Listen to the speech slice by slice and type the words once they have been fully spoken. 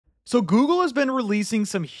So Google has been releasing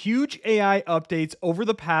some huge AI updates over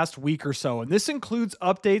the past week or so, and this includes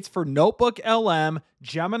updates for NotebookLM,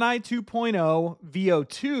 Gemini 2.0,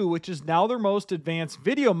 VO2, which is now their most advanced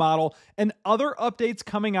video model, and other updates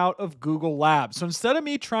coming out of Google Labs. So instead of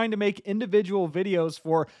me trying to make individual videos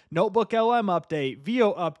for NotebookLM update,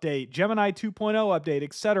 VO update, Gemini 2.0 update,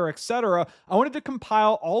 etc., I wanted to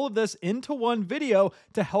compile all of this into one video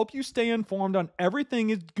to help you stay informed on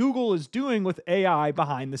everything Google is doing with AI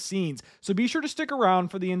behind the scenes. So be sure to stick around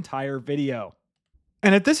for the entire video.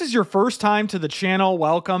 And if this is your first time to the channel,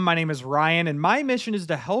 welcome. My name is Ryan, and my mission is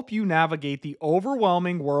to help you navigate the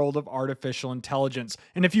overwhelming world of artificial intelligence.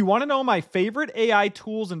 And if you want to know my favorite AI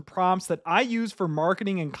tools and prompts that I use for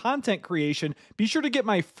marketing and content creation, be sure to get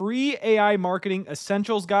my free AI Marketing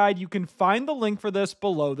Essentials Guide. You can find the link for this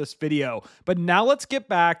below this video. But now let's get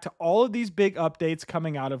back to all of these big updates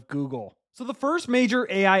coming out of Google. So the first major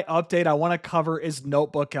AI update I want to cover is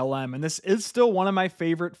NotebookLM, and this is still one of my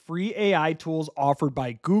favorite free AI tools offered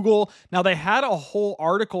by Google. Now, they had a whole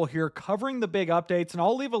article here covering the big updates, and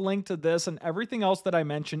I'll leave a link to this and everything else that I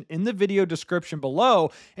mentioned in the video description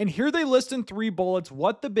below. And here they list in 3 bullets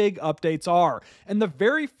what the big updates are. And the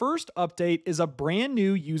very first update is a brand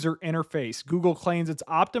new user interface. Google claims it's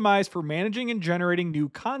optimized for managing and generating new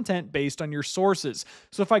content based on your sources.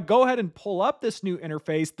 So if I go ahead and pull up this new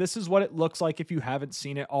interface, this is what it looks like if you haven't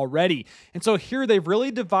seen it already. And so here they've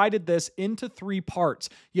really divided this into 3 parts.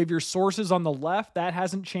 You have your sources on the left. That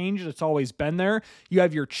hasn't changed. It's always been there. You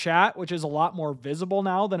have your chat, which is a lot more visible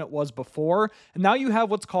now than it was before. And now you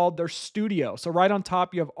have what's called their studio. So right on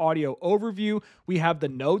top, you have audio overview. We have the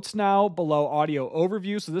notes now below audio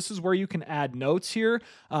overview. So this is where you can add notes here.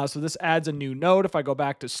 So this adds a new note. If I go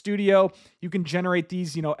back to studio, you can generate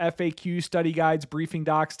these, FAQ, study guides, briefing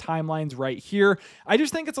docs, timelines right here. I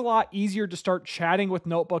just think it's a lot easier to start chatting with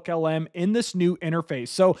NotebookLM in this new interface.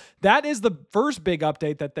 So that is the first big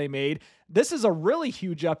update that they made. This is a really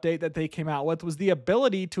huge update that they came out with, was the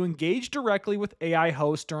ability to engage directly with AI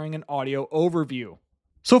hosts during an audio overview.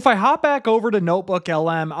 So if I hop back over to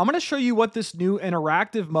NotebookLM, I'm going to show you what this new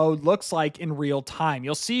interactive mode looks like in real time.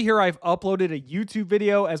 You'll see here I've uploaded a YouTube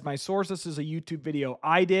video as my source. This is a YouTube video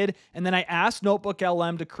I did, and then I asked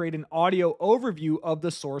NotebookLM to create an audio overview of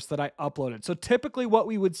the source that I uploaded. So typically what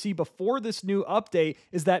we would see before this new update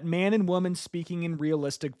is that man and woman speaking in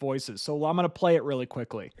realistic voices. So I'm going to play it really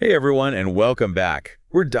quickly. Hey everyone, and welcome back.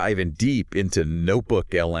 We're diving deep into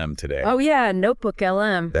NotebookLM today. Oh yeah,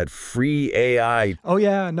 NotebookLM. That free AI. Oh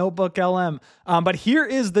yeah, NotebookLM. But here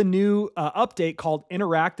is the new update called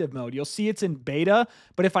interactive mode. You'll see it's in beta,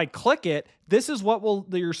 but if I click it, this is what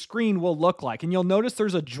your screen will look like. And you'll notice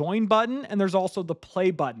there's a join button and there's also the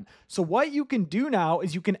play button. So what you can do now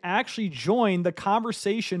is you can actually join the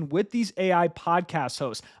conversation with these AI podcast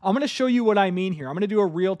hosts. I'm going to show you what I mean here. I'm going to do a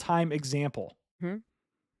real-time example.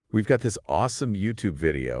 We've got this awesome YouTube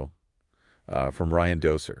video from Ryan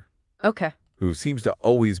Doser. Okay. Who seems to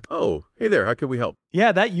always, oh, hey there, how can we help?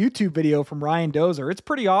 Yeah, that YouTube video from Ryan Doser, it's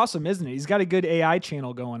pretty awesome, isn't it? He's got a good AI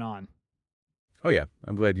channel going on. Oh yeah,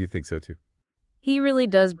 I'm glad you think so too. He really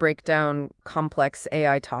does break down complex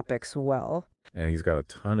AI topics well. And he's got a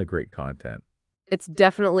ton of great content. It's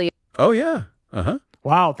definitely... Oh yeah,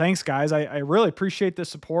 Wow, thanks guys. I really appreciate the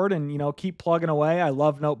support and, keep plugging away. I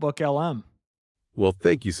love NotebookLM. Well,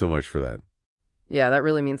 thank you so much for that. Yeah, that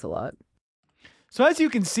really means a lot. So as you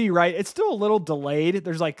can see, right, it's still a little delayed.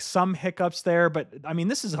 There's like some hiccups there, but I mean,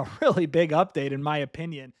 this is a really big update in my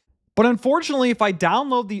opinion. But unfortunately, if I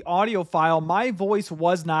download the audio file, my voice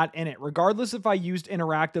was not in it. Regardless if I used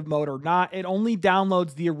interactive mode or not, it only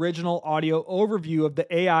downloads the original audio overview of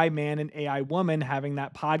the AI man and AI woman having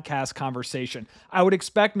that podcast conversation. I would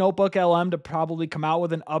expect NotebookLM to probably come out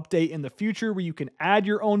with an update in the future where you can add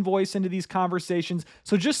your own voice into these conversations.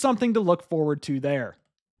 So just something to look forward to there.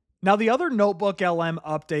 Now, the other NotebookLM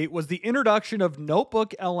update was the introduction of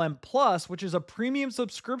NotebookLM Plus, which is a premium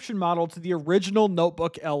subscription model to the original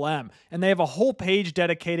NotebookLM. And they have a whole page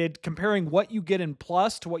dedicated comparing what you get in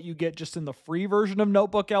Plus to what you get just in the free version of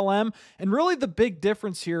NotebookLM. And really the big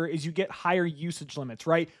difference here is you get higher usage limits,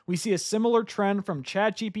 right? We see a similar trend from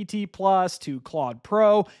ChatGPT Plus to Claude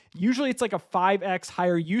Pro. Usually it's like a 5x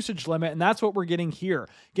higher usage limit, and that's what we're getting here.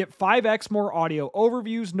 Get 5x more audio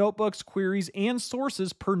overviews, notebooks, queries, and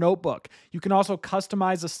sources per notebook. You can also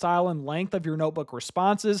customize the style and length of your notebook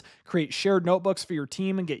responses, create shared notebooks for your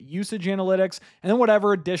team, and get usage analytics, and then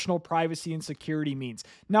whatever additional privacy and security means.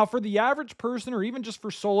 Now, for the average person, or even just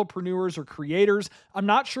for solopreneurs or creators, I'm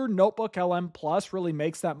not sure NotebookLM Plus really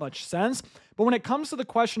makes that much sense. But when it comes to the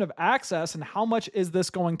question of access and how much is this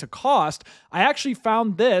going to cost, I actually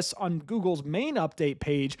found this on Google's main update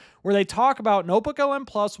page where they talk about NotebookLM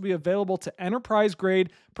Plus will be available to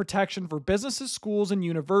enterprise-grade protection for businesses, schools, and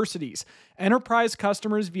universities. Enterprise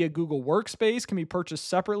customers via Google Workspace can be purchased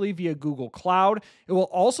separately via Google Cloud. It will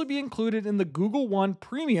also be included in the Google One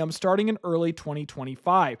Premium starting in early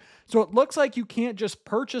 2025. So it looks like you can't just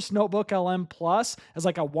purchase NotebookLM Plus as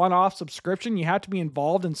like a one-off subscription. You have to be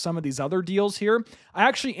involved in some of these other deals here. I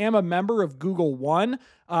actually am a member of Google One,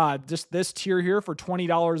 just this tier here for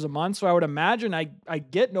 $20 a month. So I would imagine I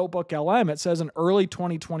get NotebookLM. It says in early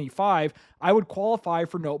 2025, I would qualify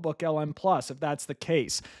for NotebookLM Plus if that's the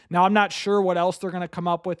case. Now, I'm not sure what else they're going to come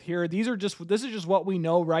up with here. This is just what we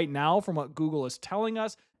know right now from what Google is telling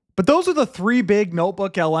us. But those are the three big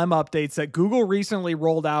NotebookLM updates that Google recently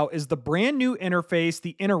rolled out: is the brand new interface,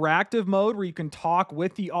 the interactive mode where you can talk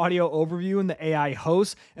with the audio overview and the AI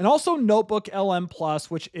host, and also NotebookLM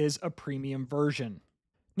Plus, which is a premium version.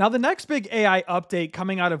 Now, the next big AI update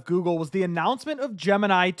coming out of Google was the announcement of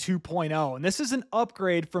Gemini 2.0, and this is an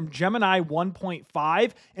upgrade from Gemini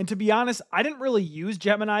 1.5, and to be honest, I didn't really use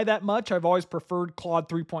Gemini that much. I've always preferred Claude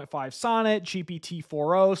 3.5 Sonnet, GPT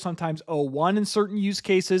 4.0, sometimes o1 in certain use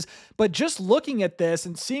cases, but just looking at this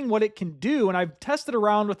and seeing what it can do, and I've tested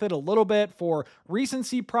around with it a little bit for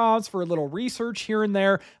recency prompts, for a little research here and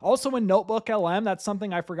there. Also in NotebookLM, that's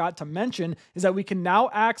something I forgot to mention, is that we can now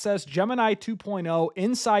access Gemini 2.0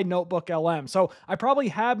 inside NotebookLM. So I probably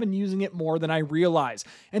have been using it more than I realize.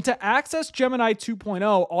 And to access Gemini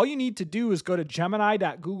 2.0, all you need to do is go to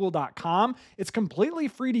gemini.google.com. It's completely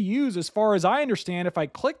free to use as far as I understand. If I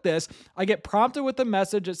click this, I get prompted with a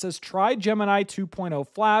message that says, try Gemini 2.0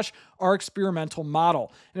 Flash, our experimental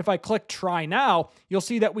model. And if I click try now, you'll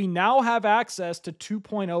see that we now have access to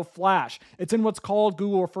 2.0 Flash. It's in what's called,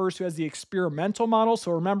 Google refers to as the experimental model.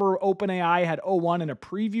 So remember, OpenAI had o1 in a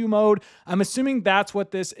preview mode. I'm assuming that's what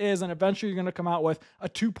this is, and eventually you're going to come out with a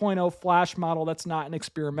 2.0 Flash model that's not in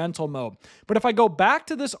experimental mode. But if I go back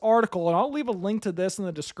to this article, and I'll leave a link to this in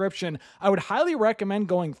the description, I would highly recommend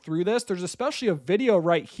going through this. There's especially a video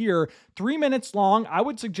right here, 3 minutes long. I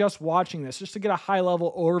would suggest watching this just to get a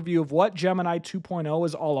high-level overview of what Gemini 2.0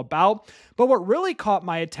 is all about. But what really caught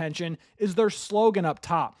my attention is their slogan up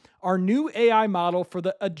top: our new AI model for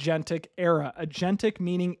the agentic era. Agentic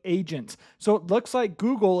meaning agents. So it looks like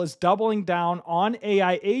Google is doubling down on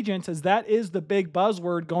AI agents, as that is the big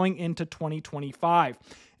buzzword going into 2025.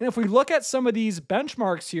 And if we look at some of these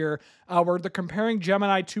benchmarks here, where they're comparing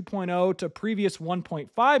Gemini 2.0 to previous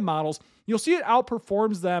 1.5 models, you'll see it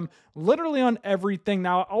outperforms them literally on everything.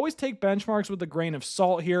 Now, I always take benchmarks with a grain of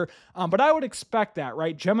salt here, but I would expect that,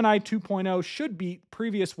 right? Gemini 2.0 should beat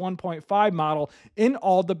previous 1.5 model in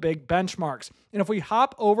all the big benchmarks. And if we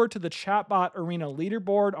hop over to the chatbot arena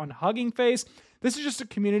leaderboard on Hugging Face, this is just a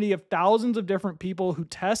community of thousands of different people who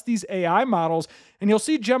test these AI models, and you'll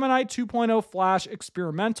see Gemini 2.0 Flash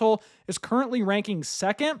Experimental is currently ranking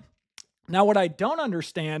second. Now, what I don't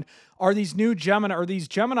understand are these new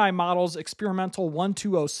Gemini models, Experimental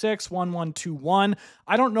 1206, 1121.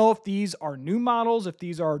 I don't know if these are new models, if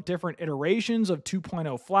these are different iterations of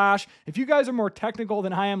 2.0 Flash. If you guys are more technical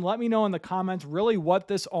than I am, let me know in the comments really what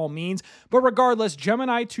this all means. But regardless,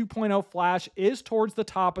 Gemini 2.0 Flash is towards the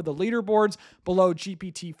top of the leaderboards, below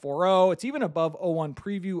GPT 4.0. It's even above o1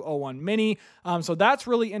 Preview, o1 Mini. So that's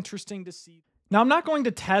really interesting to see. Now, I'm not going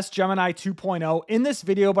to test Gemini 2.0 in this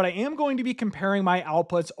video, but I am going to be comparing my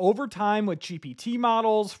outputs over time with GPT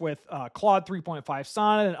models, with Claude 3.5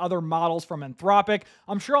 Sonnet, and other models from Anthropic.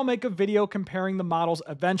 I'm sure I'll make a video comparing the models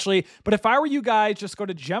eventually, but if I were you guys, just go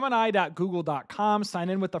to gemini.google.com, sign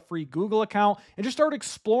in with a free Google account, and just start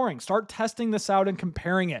exploring, start testing this out and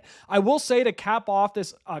comparing it. I will say, to cap off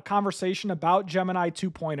this conversation about Gemini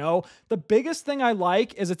 2.0, the biggest thing I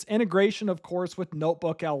like is its integration, of course, with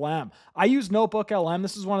NotebookLM. I use NotebookLM.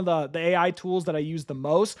 This is one of the AI tools that I use the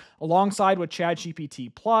most, alongside with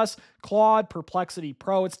ChatGPT Plus, Claude, Perplexity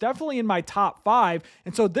Pro. It's definitely in my top 5.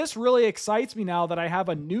 And so this really excites me now that I have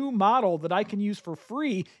a new model that I can use for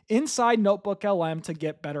free inside NotebookLM to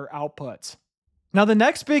get better outputs. Now, the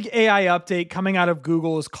next big AI update coming out of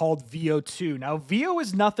Google is called Veo 2. Now, Veo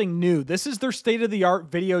is nothing new. This is their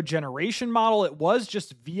state-of-the-art video generation model. It was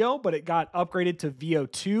just Veo, but it got upgraded to Veo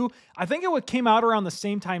 2. I think it came out around the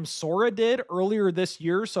same time Sora did earlier this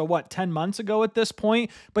year, so 10 months ago at this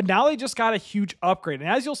point? But now they just got a huge upgrade. And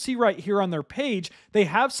as you'll see right here on their page, they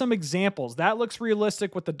have some examples. That looks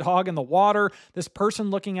realistic with the dog in the water. This person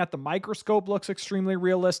looking at the microscope looks extremely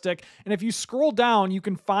realistic. And if you scroll down, you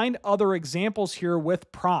can find other examples here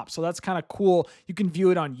with prompts. So that's kind of cool. You can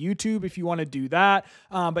view it on YouTube if you want to do that.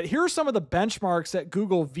 But here are some of the benchmarks that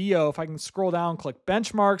Google VO, if I can scroll down, click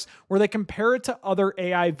benchmarks, where they compare it to other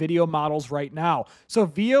AI video models right now. So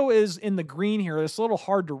VO is in the green here. It's a little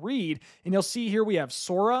hard to read. And you'll see here we have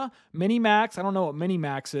Sora, Minimax. I don't know what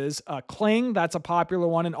Minimax is. Kling, that's a popular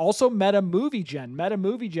one. And also Meta Movie Gen. Meta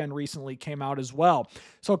Movie Gen recently came out as well.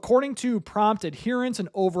 So according to prompt adherence and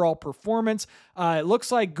overall performance, it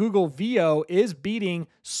looks like Google VO is beating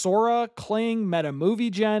Sora, Kling, Meta Movie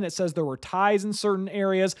Gen. It says there were ties in certain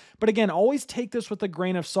areas. But again, always take this with a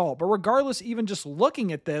grain of salt. But regardless, even just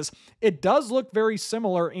looking at this, it does look very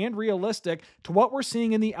similar and realistic to what we're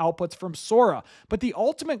seeing in the outputs from Sora. But the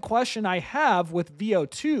ultimate question I have with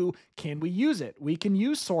VO2, can we use it? We can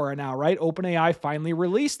use Sora now, right? OpenAI finally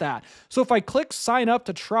released that. So if I click sign up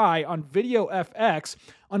to try on VideoFX,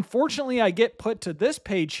 unfortunately, I get put to this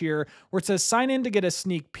page here where it says sign in to get a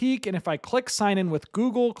sneak peek. And if I click sign in with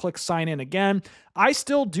Google, click sign in again, I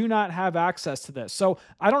still do not have access to this. So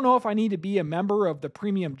I don't know if I need to be a member of the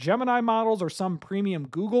premium Gemini models or some premium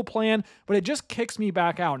Google plan, but it just kicks me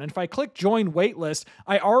back out. And if I click join waitlist,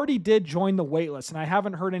 I already did join the waitlist and I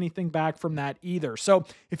haven't heard anything back from that either. So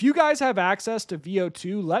if you guys have access to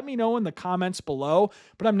VO2, let me know in the comments below,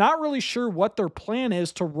 but I'm not really sure what their plan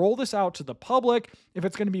is to roll this out to the public, if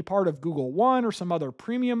it's going to be part of Google One or some other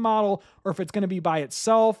premium model, or if it's going to be by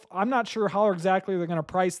itself. I'm not sure how exactly they're going to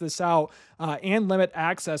price this out and limit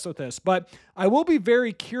access with this, but I will be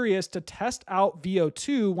very curious to test out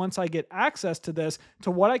VO2 once I get access to this, to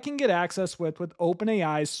what I can get access with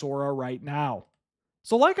OpenAI's Sora right now.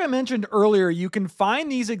 So like I mentioned earlier, you can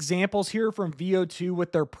find these examples here from VO2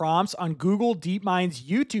 with their prompts on Google DeepMind's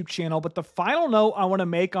YouTube channel. But the final note I want to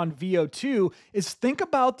make on VO2 is think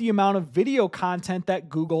about the amount of video content that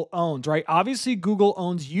Google owns, right? Obviously, Google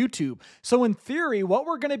owns YouTube. So in theory, what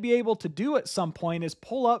we're going to be able to do at some point is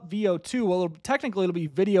pull up VO2. Well, technically, it'll be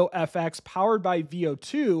VideoFX powered by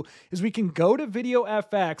VO2, is we can go to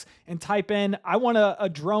VideoFX and type in, I want a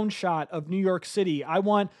drone shot of New York City. I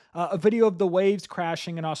want a video of the waves crashing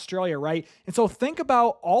in Australia, right? And so think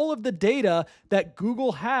about all of the data that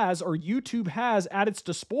Google has or YouTube has at its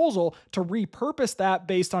disposal to repurpose that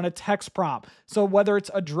based on a text prompt. So whether it's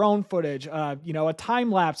a drone footage, a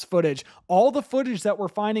time-lapse footage, all the footage that we're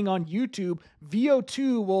finding on YouTube,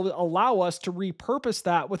 VO2 will allow us to repurpose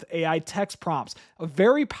that with AI text prompts. A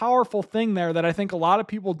very powerful thing there that I think a lot of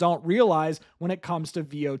people don't realize when it comes to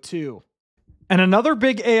VO2. And another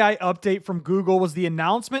big AI update from Google was the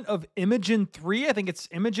announcement of Imagen 3. I think it's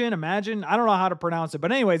Imagen. I don't know how to pronounce it.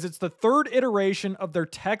 But anyways, it's the third iteration of their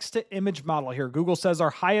text-to-image model here. Google says our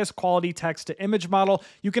highest quality text-to-image model.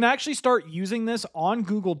 You can actually start using this on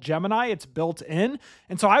Google Gemini. It's built in.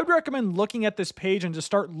 And so I would recommend looking at this page and just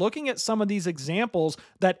start looking at some of these examples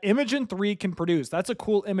that Imagen 3 can produce. That's a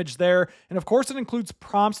cool image there. And of course, it includes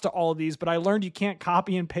prompts to all of these, but I learned you can't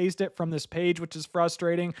copy and paste it from this page, which is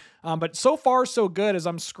frustrating. But so far, so good as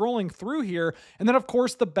I'm scrolling through here. And then of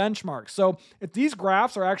course the benchmarks. So if these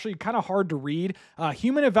graphs are actually kind of hard to read,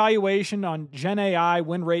 human evaluation on Gen AI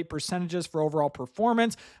win rate percentages for overall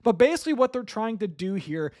performance. But basically what they're trying to do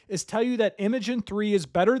here is tell you that Imagen 3 is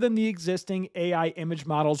better than the existing AI image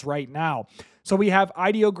models right now. So we have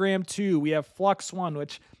Ideogram 2, we have Flux 1,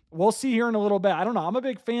 which we'll see here in a little bit. I don't know. I'm a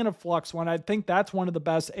big fan of Flux 1. I think that's one of the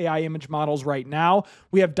best AI image models right now.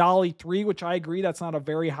 We have DALL-E 3, which I agree that's not a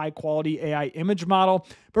very high quality AI image model.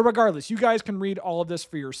 But regardless, you guys can read all of this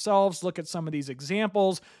for yourselves. Look at some of these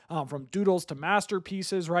examples from doodles to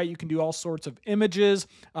masterpieces, right? You can do all sorts of images.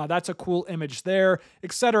 That's a cool image there,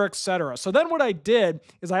 et cetera, et cetera. So then what I did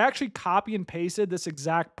is I actually copy and pasted this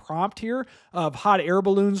exact prompt here of hot air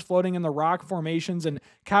balloons floating in the rock formations in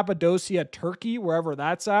Cappadocia, Turkey, wherever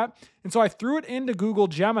that's at. And so I threw it into Google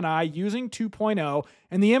Gemini using 2.0,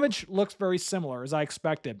 and the image looks very similar as I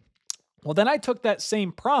expected. Well, then I took that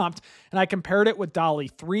same prompt and I compared it with DALL-E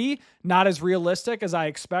 3, not as realistic as I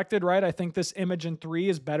expected, right? I think this Imagen 3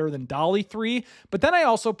 is better than DALL-E 3, but then I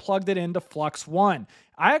also plugged it into Flux 1.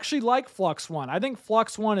 I actually like Flux 1. I think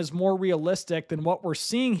Flux 1 is more realistic than what we're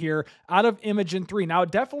seeing here out of Imagen 3. Now,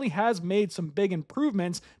 it definitely has made some big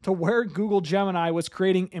improvements to where Google Gemini was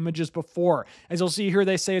creating images before. As you'll see here,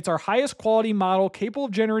 they say it's our highest quality model capable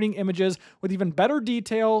of generating images with even better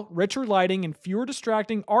detail, richer lighting, and fewer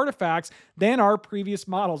distracting artifacts than our previous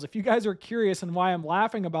models. If you guys are curious and why I'm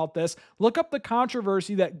laughing about this, look up the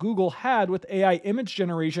controversy that Google had with AI image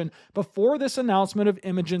generation before this announcement of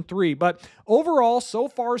Imagen 3. But overall, so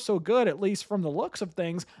far so good, at least from the looks of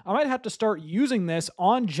things. I might have to start using this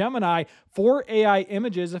on Gemini for AI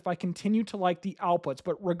images if I continue to like the outputs.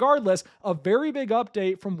 But regardless, a very big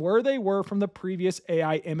update from where they were from the previous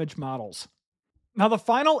AI image models. Now, the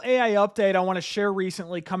final AI update I want to share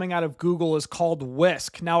recently coming out of Google is called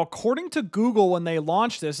Whisk. Now, according to Google, when they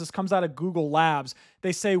launched this comes out of Google Labs,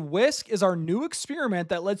 they say Whisk is our new experiment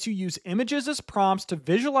that lets you use images as prompts to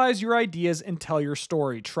visualize your ideas and tell your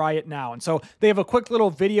story. Try it now. And so they have a quick little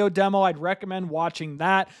video demo. I'd recommend watching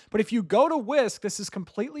that. But if you go to Whisk, this is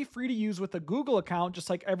completely free to use with a Google account, just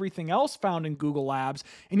like everything else found in Google Labs.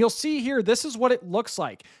 And you'll see here, this is what it looks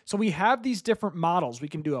like. So we have these different models. We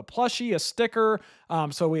can do a plushie, a sticker.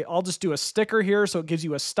 I'll just do a sticker here. So it gives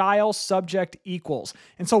you a style, subject, equals.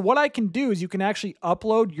 And so what I can do is you can actually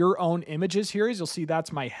upload your own images here. As you'll see,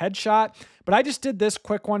 that's my headshot. But I just did this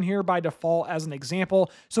quick one here by default as an example.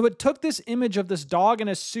 So it took this image of this dog in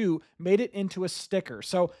a suit, made it into a sticker.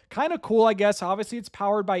 So kind of cool, I guess. Obviously, it's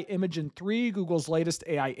powered by Imagen 3, Google's latest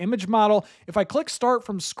AI image model. If I click start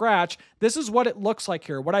from scratch, this is what it looks like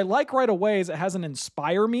here. What I like right away is it has an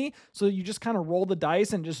inspire me. So you just kind of roll the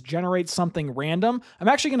dice and just generate something random. I'm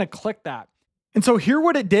actually going to click that. And so here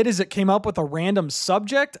what it did is it came up with a random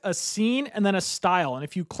subject, a scene, and then a style. And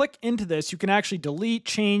if you click into this, you can actually delete,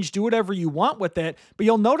 change, do whatever you want with it. But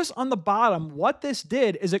you'll notice on the bottom, what this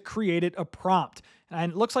did is it created a prompt.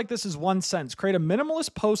 And it looks like this is one sentence. Create a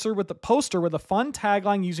minimalist poster with a fun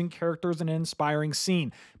tagline using characters and an inspiring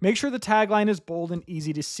scene. Make sure the tagline is bold and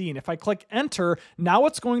easy to see. And if I click enter, now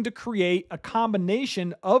it's going to create a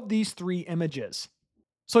combination of these three images.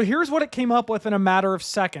 So here's what it came up with in a matter of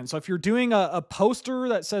seconds. So if you're doing a poster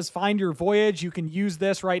that says find your voyage, you can use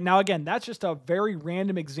this right now. Again, that's just a very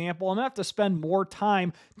random example. I'm gonna have to spend more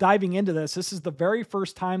time diving into this. This is the very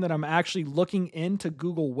first time that I'm actually looking into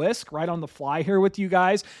Google Whisk right on the fly here with you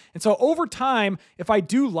guys. And so over time, if I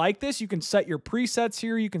do like this, you can set your presets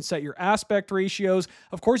here. You can set your aspect ratios.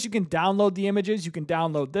 Of course, you can download the images. You can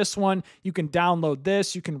download this one. You can download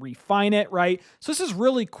this. You can refine it, right? So this is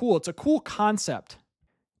really cool. It's a cool concept.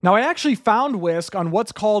 Now, I actually found Whisk on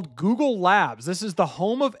what's called Google Labs. This is the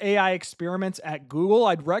home of AI experiments at Google.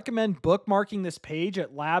 I'd recommend bookmarking this page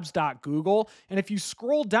at labs.google. And if you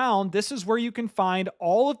scroll down, this is where you can find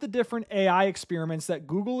all of the different AI experiments that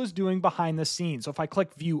Google is doing behind the scenes. So if I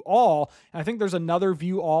click View All, and I think there's another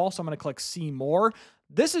View All, so I'm going to click See More.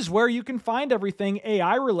 This is where you can find everything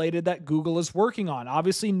AI related that Google is working on.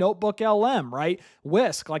 Obviously, NotebookLM, right?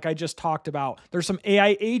 Whisk, like I just talked about. There's some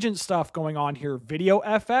AI agent stuff going on here. Video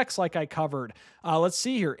FX, like I covered. Let's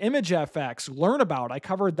see here. Image FX, learn about. I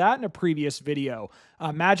covered that in a previous video.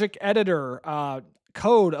 Magic Editor,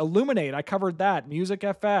 Code, Illuminate, I covered that. Music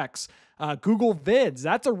FX. Google Vids,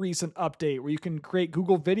 that's a recent update where you can create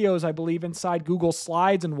Google videos, I believe, inside Google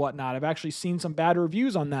Slides and whatnot. I've actually seen some bad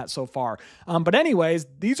reviews on that so far. But anyways,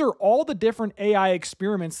 these are all the different AI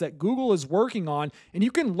experiments that Google is working on, and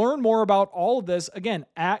you can learn more about all of this, again,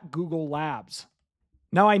 at Google Labs.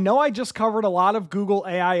 Now, I know I just covered a lot of Google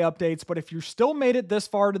AI updates, but if you still made it this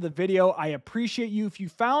far to the video, I appreciate you. If you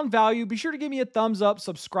found value, be sure to give me a thumbs up,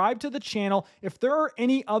 subscribe to the channel. If there are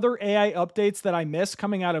any other AI updates that I missed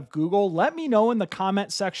coming out of Google, let me know in the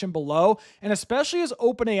comment section below. And especially as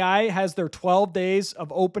OpenAI has their 12 days of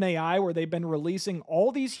OpenAI where they've been releasing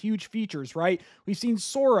all these huge features, right? We've seen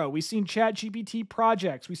Sora, we've seen ChatGPT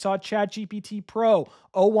projects, we saw ChatGPT Pro,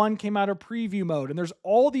 O1 came out of preview mode, and there's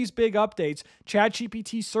all these big updates. ChatGPT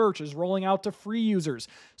Search is rolling out to free users.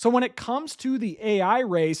 So when it comes to the AI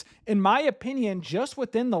race, in my opinion, just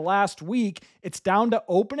within the last week, it's down to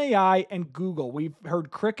OpenAI and Google. We've heard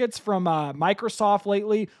crickets from Microsoft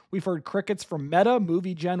lately. We've heard crickets from Meta.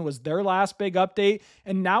 Imagen was their last big update.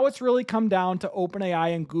 And now it's really come down to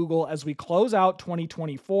OpenAI and Google as we close out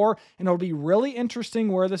 2024. And it'll be really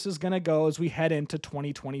interesting where this is going to go as we head into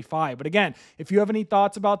 2025. But again, if you have any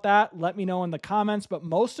thoughts about that, let me know in the comments. But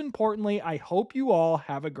most importantly, I hope you all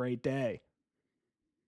have a great day.